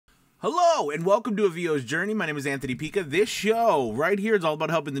Hello and welcome to A VO's Journey. My name is Anthony Pica. This show right here is all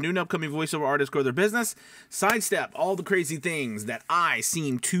about helping the new and upcoming voiceover artists grow their business, sidestep all the crazy things that I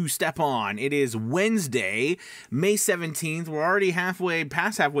seem to step on. It is Wednesday, May 17th. We're already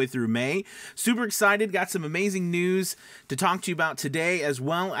past halfway through May. Super excited. Got some amazing news to talk to you about today, as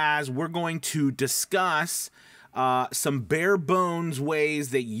well as we're going to discuss some bare bones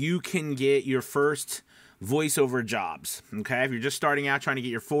ways that you can get your first voiceover jobs. Okay, if you're just starting out trying to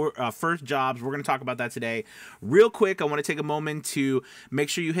get your first jobs, we're going to talk about that today. Real quick, I want to take a moment to make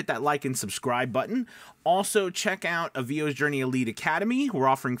sure you hit that like and subscribe button. Also, check out A VO's Journey Elite Academy. We're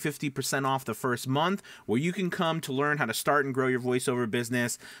offering 50% off the first month, where you can come to learn how to start and grow your voiceover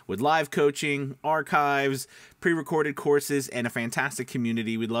business with live coaching, archives, pre-recorded courses, and a fantastic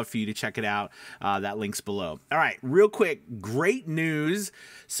community. We'd love for you to check it out. That link's below. All right, real quick, great news.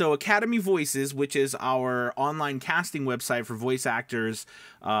 So Academy Voices, which is our online casting website for voice actors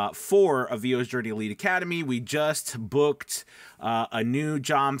for A VO's Journey Elite Academy, we just booked a new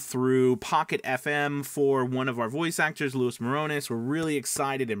job through Pocket FM for one of our voice actors, Luis Morones. We're really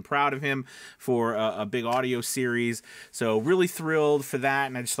excited and proud of him for a big audio series. So really thrilled for that,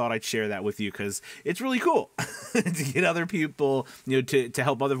 and I just thought I'd share that with you because it's really cool to get other people, to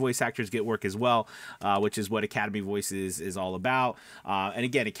help other voice actors get work as well, which is what Academy Voices is all about. And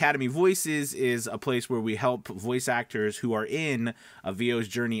again, Academy Voices is a place where we help voice actors who are in A VO's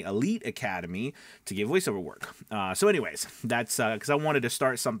Journey Elite Academy to get voiceover work. So anyways, that's because I wanted to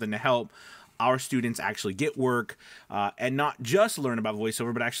start something to help our students actually get work and not just learn about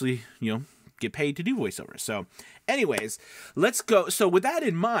voiceover, but actually, get paid to do voiceover. So anyways, let's go. So with that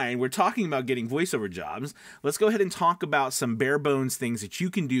in mind, we're talking about getting voiceover jobs. Let's go ahead and talk about some bare bones things that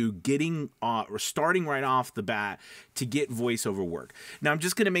you can do getting or starting right off the bat to get voiceover work. Now, I'm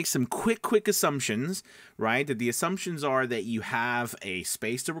just going to make some quick assumptions, right? That the assumptions are that you have a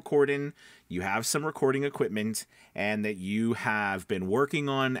space to record in, you have some recording equipment, and that you have been working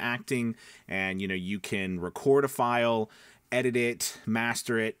on acting, and you can record a file, edit it,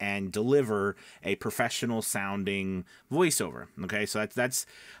 master it, and deliver a professional sounding voiceover. Okay, so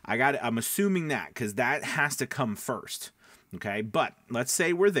I'm assuming that because that has to come first. Okay, but let's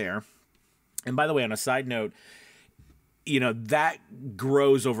say we're there. And by the way, on a side note, that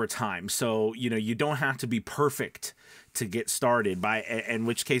grows over time. So, you don't have to be perfect to get started, in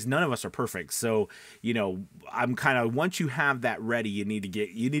which case none of us are perfect. So, I'm kind of, once you have that ready, you need to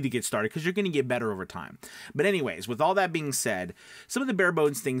get started because you're going to get better over time. But anyways, with all that being said, some of the bare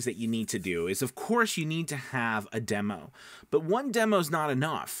bones things that you need to do is, of course, you need to have a demo. But one demo is not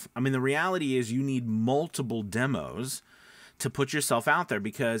enough. I mean, the reality is you need multiple demos to put yourself out there,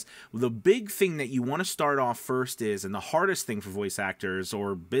 because the big thing that you want to start off first is, and the hardest thing for voice actors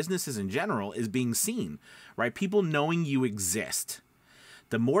or businesses in general, is being seen, right? People knowing you exist.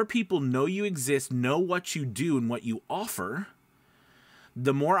 The more people know you exist, know what you do and what you offer,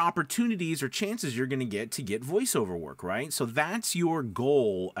 the more opportunities or chances you're going to get voiceover work, right? So that's your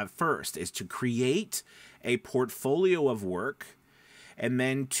goal at first, is to create a portfolio of work and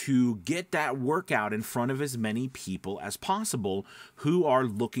then to get that work out in front of as many people as possible who are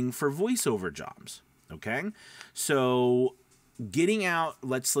looking for voiceover jobs. Okay, so getting out,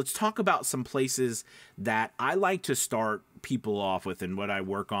 let's talk about some places that I like to start people off with, and what I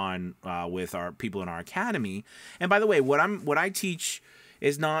work on with our people in our academy. And by the way, what I teach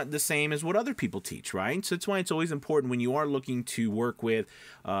is not the same as what other people teach, right? So that's why it's always important when you are looking to work with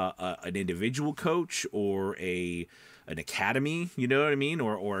an individual coach or an academy, you know what I mean,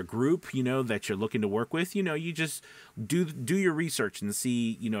 or a group, that you're looking to work with. You just do your research and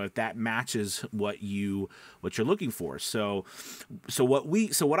see, if that matches what you're looking for. So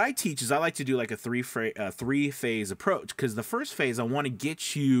what I teach is I like to do like a three-phase approach, because the first phase, I want to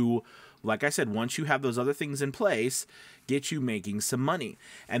get you, like I said, once you have those other things in place, get you making some money.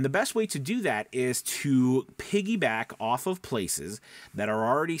 And the best way to do that is to piggyback off of places that are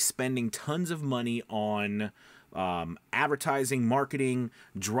already spending tons of money on advertising, marketing,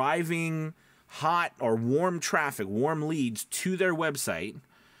 driving hot or warm traffic, warm leads to their website,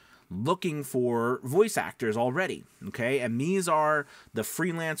 looking for voice actors already. Okay, and these are the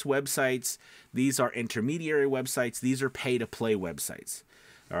freelance websites, these are intermediary websites, these are pay-to-play websites.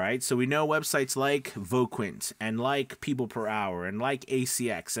 All right, so we know websites like Voquint and like People Per Hour and like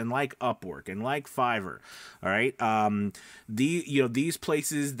ACX and like Upwork and like Fiverr. All right, these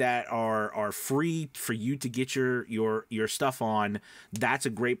places that are free for you to get your stuff on. That's a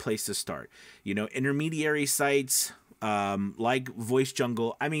great place to start. Intermediary sites like Voice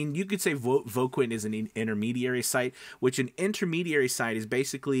Jungle. I mean, you could say Voquent is an intermediary site, which an intermediary site is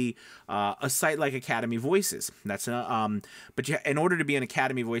basically a site like Academy Voices. That's but in order to be an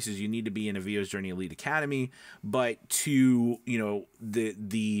Academy Voices, you need to be in a VO's Journey Elite Academy. But to,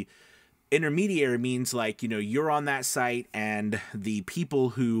 the intermediary means like, you're on that site and the people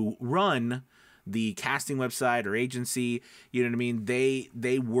who run the casting website or agency, you know what I mean?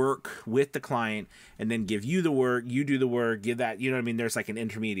 They work with the client and then give you the work, you do the work, give that, you know what I mean? There's like an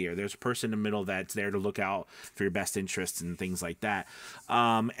intermediary. There's a person in the middle that's there to look out for your best interests and things like that.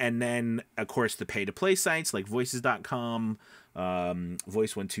 And then, of course, the pay-to-play sites like voices.com,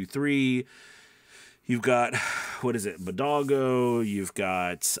 Voice123. You've got, Bodalgo. You've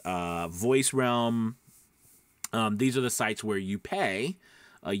got Voice Realm. These are the sites where you pay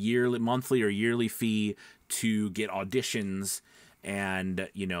a monthly or yearly fee to get auditions, and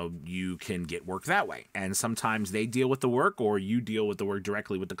you can get work that way. And sometimes they deal with the work, or you deal with the work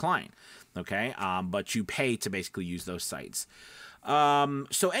directly with the client. Okay, but you pay to basically use those sites.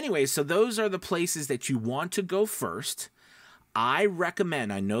 So anyways, so those are the places that you want to go first. I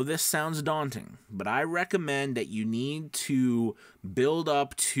recommend, I know this sounds daunting, but I recommend that you need to build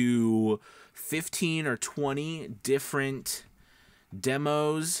up to 15 or 20 different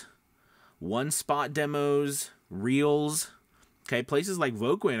demos, one-spot demos, reels. Okay, places like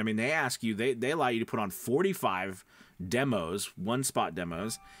Voquent, I mean, they ask you, they allow you to put on 45 demos, one-spot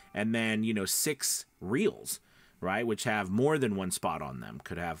demos, and then, 6 reels, right, which have more than one spot on them.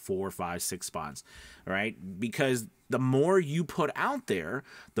 Could have 4, 5, 6 spots, right? Because the more you put out there,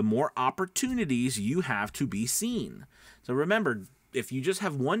 the more opportunities you have to be seen. So remember, if you just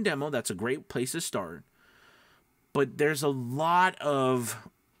have one demo, that's a great place to start. But there's a lot of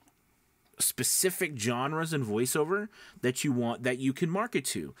specific genres in voiceover that you can market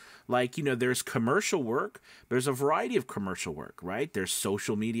to. Like, there's commercial work. There's a variety of commercial work, right? There's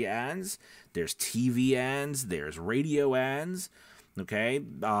social media ads. There's TV ads. There's radio ads. Okay.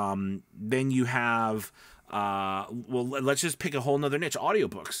 Then you have, let's just pick a whole nother niche,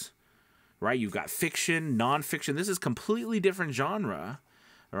 audiobooks, right? You've got fiction, nonfiction. This is completely different genre,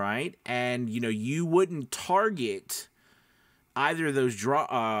 right? And, you wouldn't target either of those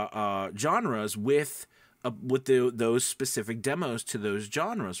genres with those specific demos to those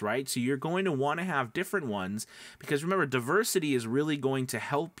genres, right? So you're going to want to have different ones, because remember, diversity is really going to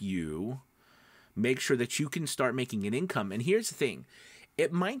help you make sure that you can start making an income. And here's the thing.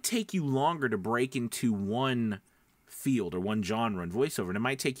 It might take you longer to break into one field or one genre in voiceover, and it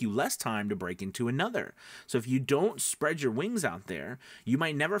might take you less time to break into another. So if you don't spread your wings out there, you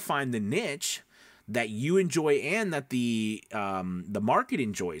might never find the niche that you enjoy and that the market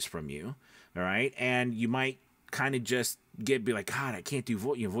enjoys from you. All right, and you might kind of just be like, God, I can't do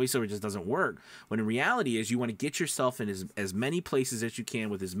voiceover, just doesn't work. When in reality is, you want to get yourself in as many places as you can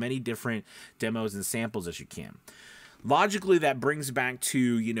with as many different demos and samples as you can. Logically, that brings back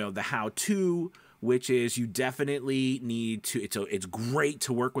to the how-to, which is you definitely need to. It's great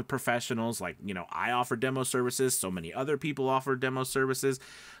to work with professionals. Like, I offer demo services. So many other people offer demo services.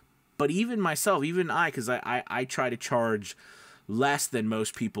 But even myself, because I try to charge less than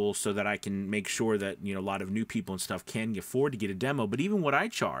most people so that I can make sure that, a lot of new people and stuff can afford to get a demo. But even what I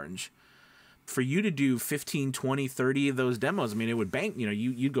charge, for you to do 15, 20, 30 of those demos, I mean, it would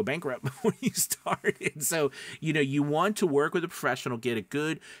you'd go bankrupt before you started. So, you want to work with a professional, get a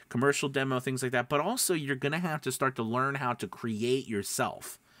good commercial demo, things like that. But also, you're going to have to start to learn how to create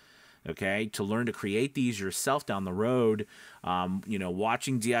yourself. Okay, to learn to create these yourself down the road,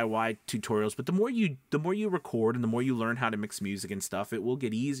 watching DIY tutorials. But the more you record and the more you learn how to mix music and stuff, it will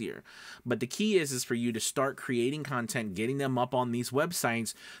get easier. But the key is for you to start creating content, getting them up on these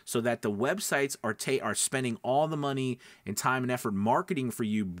websites, so that the websites are spending all the money and time and effort marketing for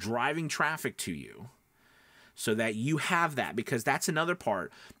you, driving traffic to you, so that you have that. Because that's another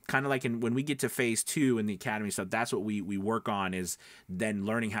part, kind of like when we get to phase 2 in the academy stuff, that's what we work on, is then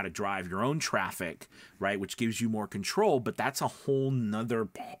learning how to drive your own traffic, right, which gives you more control. But that's a whole nother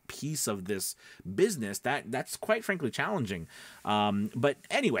piece of this business that's quite frankly challenging. But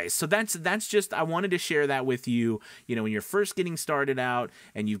anyways, so that's just, I wanted to share that with you. When you're first getting started out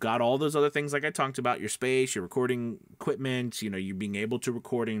and you've got all those other things like I talked about, your space, your recording equipment, you being able to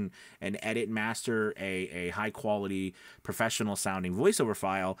recording and edit and master a high quality professional sounding voiceover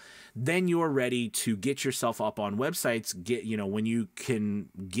file, then you're ready to get yourself up on websites, when you can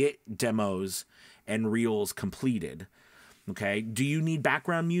get demos and reels completed. Okay, do you need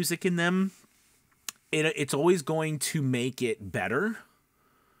background music in them? It's always going to make it better.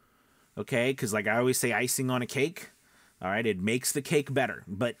 Okay, because like I always say, icing on a cake. All right, it makes the cake better,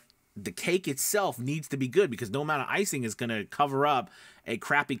 but the cake itself needs to be good, because no amount of icing is going to cover up a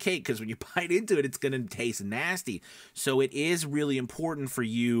crappy cake, because when you bite into it, it's going to taste nasty. So it is really important for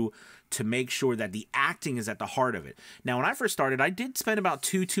you to make sure that the acting is at the heart of it. Now, when I first started, I did spend about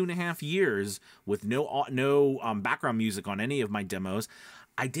 2.5 years with no background music on any of my demos.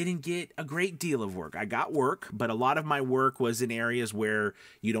 I didn't get a great deal of work. I got work, but a lot of my work was in areas where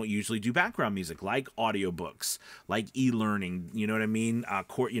you don't usually do background music, like audiobooks, like e-learning, you know what I mean?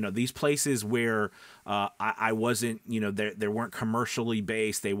 These places where I wasn't, there weren't commercially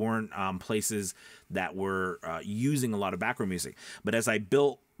based. They weren't places that were using a lot of background music. But as I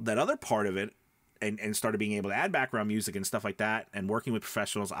built that other part of it, and started being able to add background music and stuff like that, and working with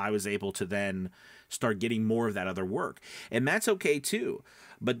professionals, I was able to then start getting more of that other work. And that's okay too.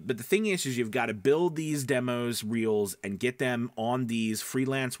 But the thing is you've got to build these demos, reels, and get them on these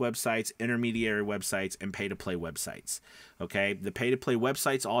freelance websites, intermediary websites, and pay-to-play websites. Okay? The pay-to-play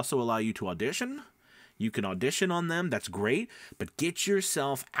websites also allow you to audition. You can audition on them. That's great. But get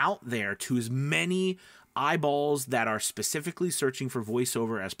yourself out there to as many eyeballs that are specifically searching for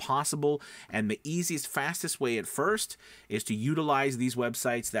voiceover as possible. And the easiest, fastest way at first is to utilize these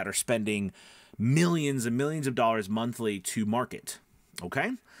websites that are spending millions and millions of dollars monthly to market.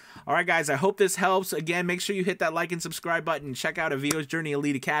 Okay? All right, guys, I hope this helps. Again, make sure you hit that like and subscribe button. Check out VO's Journey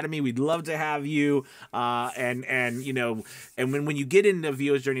Elite Academy. We'd love to have you. And when you get into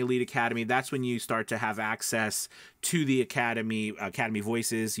VO's Journey Elite Academy, that's when you start to have access to the Academy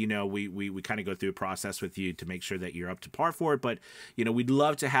Voices. We kind of go through a process with you to make sure that you're up to par for it. But, we'd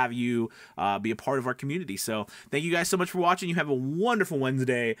love to have you be a part of our community. So thank you guys so much for watching. You have a wonderful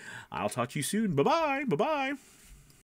Wednesday. I'll talk to you soon. Bye-bye. Bye-bye.